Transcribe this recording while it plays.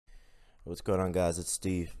What's going on, guys? It's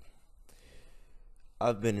Steve.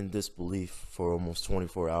 I've been in disbelief for almost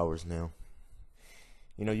 24 hours now.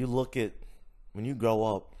 You look at when you grow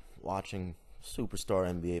up watching superstar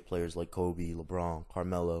NBA players like Kobe, LeBron,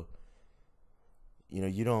 Carmelo.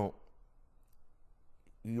 You don't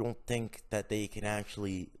think that they can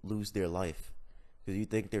actually lose their life because you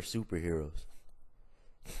think they're superheroes.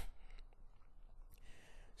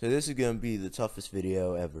 So this is gonna be the toughest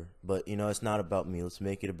video ever, but it's not about me. Let's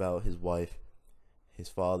make it about his wife, his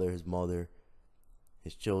father, his mother,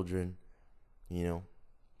 his children,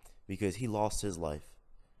 because he lost his life,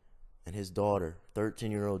 and his daughter,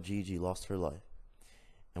 13-year-old Gigi, lost her life,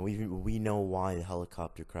 and we know why the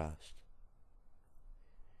helicopter crashed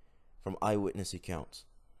from eyewitness accounts,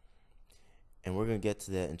 and we're gonna get to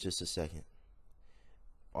that in just a second.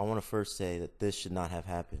 I want to first say that this should not have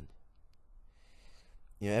happened.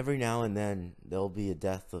 Every now and then there'll be a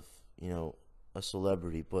death of, a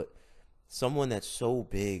celebrity, but someone that's so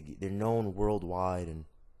big, they're known worldwide, and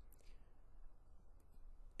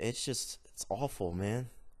it's awful, man.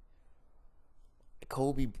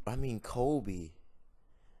 Kobe,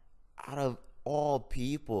 out of all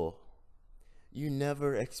people, you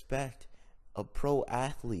never expect a pro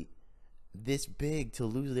athlete this big to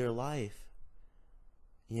lose their life.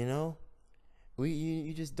 You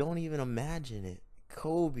just don't even imagine it.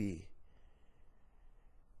 Kobe.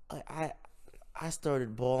 I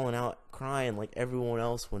started bawling out, crying like everyone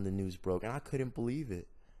else when the news broke, and I couldn't believe it.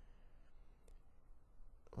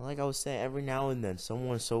 Like I was saying, every now and then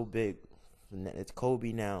someone so big. It's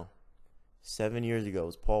Kobe now. 7 years ago it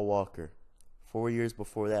was Paul Walker. 4 years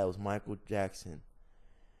before that it was Michael Jackson.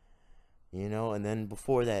 And then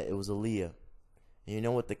before that it was Aaliyah. And you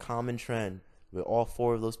know what the common trend with all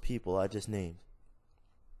four of those people I just named?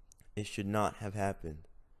 It should not have happened.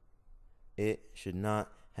 It should not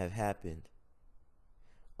have happened.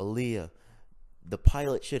 Aaliyah, the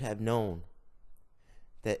pilot should have known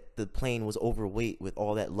that the plane was overweight with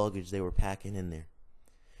all that luggage they were packing in there.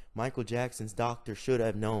 Michael Jackson's doctor should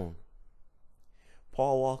have known.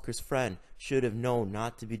 Paul Walker's friend should have known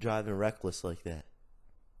not to be driving reckless like that.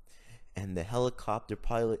 And the helicopter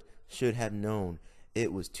pilot should have known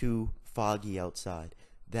it was too foggy outside.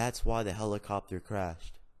 That's why the helicopter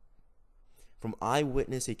crashed. From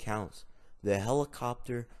eyewitness accounts, the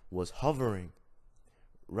helicopter was hovering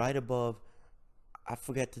right above, I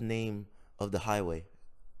forget the name of the highway,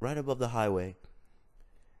 right above the highway.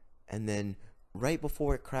 And then right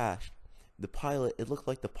before it crashed, it looked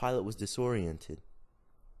like the pilot was disoriented.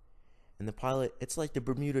 And the pilot, it's like the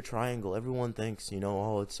Bermuda Triangle. Everyone thinks,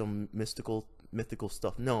 oh, it's some mythical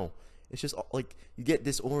stuff. No, it's just like you get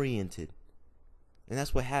disoriented. And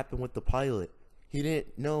that's what happened with the pilot. He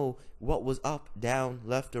didn't know what was up, down,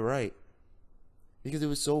 left, or right. Because it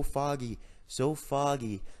was so foggy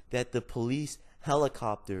that the police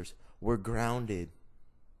helicopters were grounded.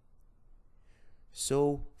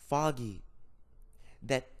 So foggy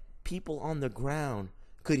that people on the ground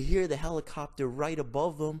could hear the helicopter right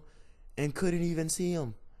above them and couldn't even see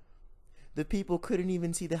him. The people couldn't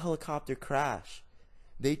even see the helicopter crash.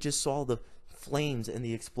 They just saw the flames and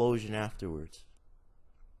the explosion afterwards.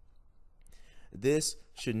 This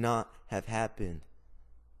should not have happened.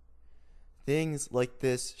 Things like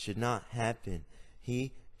this should not happen.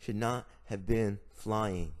 He should not have been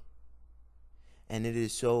flying. And it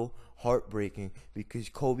is so heartbreaking because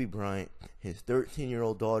Kobe Bryant, his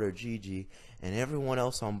 13-year-old daughter Gigi, and everyone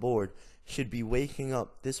else on board should be waking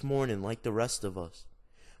up this morning like the rest of us.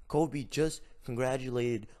 Kobe just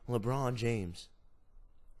congratulated LeBron James.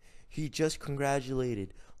 He just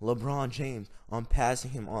congratulated LeBron James on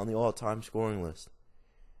passing him on the all-time scoring list.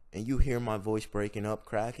 And you hear my voice breaking up,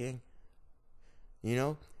 cracking.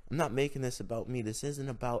 I'm not making this about me. This isn't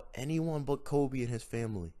about anyone but Kobe and his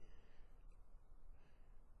family.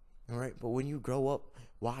 Alright, but when you grow up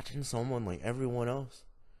watching someone like everyone else,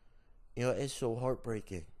 it's so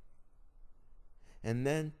heartbreaking. And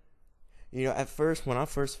then, at first, when I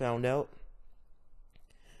first found out,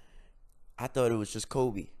 I thought it was just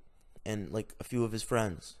Kobe and like a few of his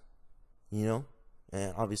friends, and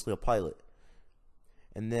obviously a pilot.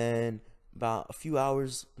 And then about a few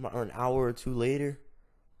hours or an hour or two later,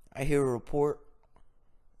 I hear a report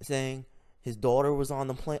saying his daughter was on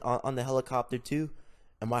the plane, on the helicopter too,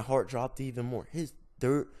 and my heart dropped even more. His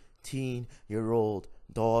 13-year-old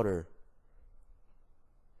daughter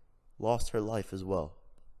lost her life as well.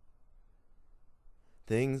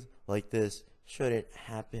 Things like this shouldn't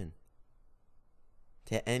happen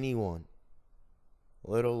to anyone,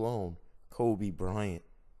 let alone Kobe Bryant,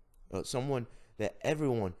 someone that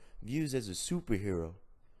everyone views as a superhero.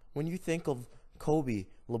 When you think of Kobe,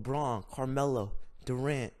 LeBron, Carmelo,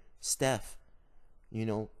 Durant, Steph,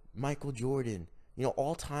 Michael Jordan,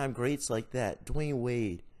 all-time greats like that, Dwayne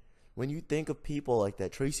Wade. When you think of people like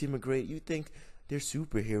that, Tracy McGrady, you think they're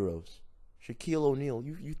superheroes. Shaquille O'Neal,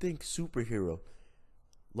 you think superhero.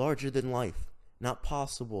 Larger than life. Not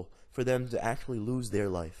possible for them to actually lose their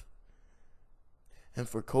life. And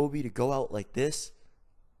for Kobe to go out like this,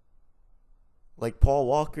 like Paul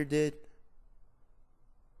Walker did,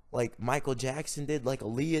 like Michael Jackson did, like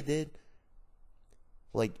Aaliyah did,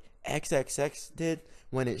 like XXX did,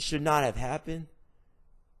 when it should not have happened,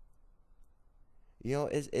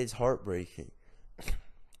 it's heartbreaking.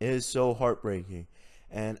 It is so heartbreaking.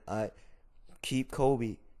 And I keep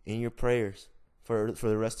Kobe in your prayers for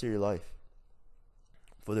the rest of your life.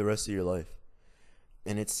 For the rest of your life.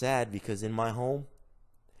 And it's sad because in my home,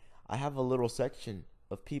 I have a little section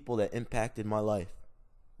of people that impacted my life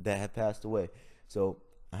that have passed away. So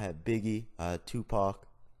I have Biggie, I have Tupac,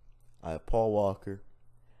 I have Paul Walker,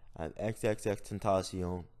 I have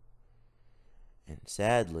XXXTentacion, and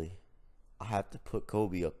sadly, I have to put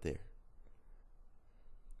Kobe up there.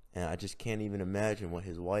 And I just can't even imagine what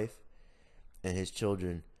his wife and his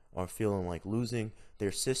children are feeling like, losing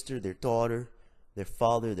their sister, their daughter, their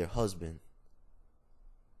father, their husband.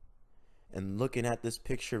 And looking at this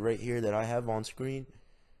picture right here that I have on screen,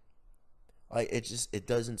 it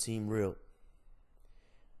doesn't seem real.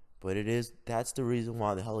 But it is. That's the reason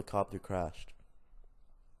why the helicopter crashed.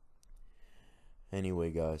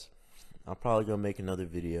 Anyway, guys, I'm probably gonna make another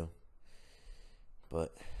video,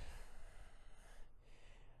 but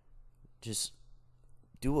just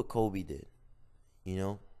do what Kobe did.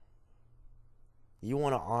 You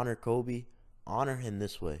want to honor Kobe, honor him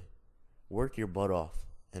this way. Work your butt off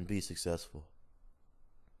and be successful.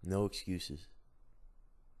 No excuses.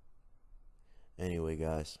 Anyway,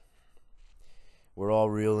 guys, we're all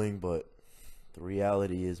reeling, but the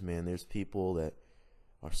reality is, man, there's people that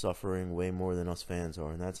are suffering way more than us fans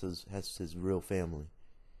are, and that's his real family.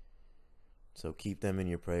 So keep them in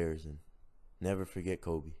your prayers and never forget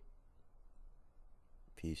Kobe.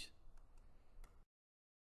 Peace.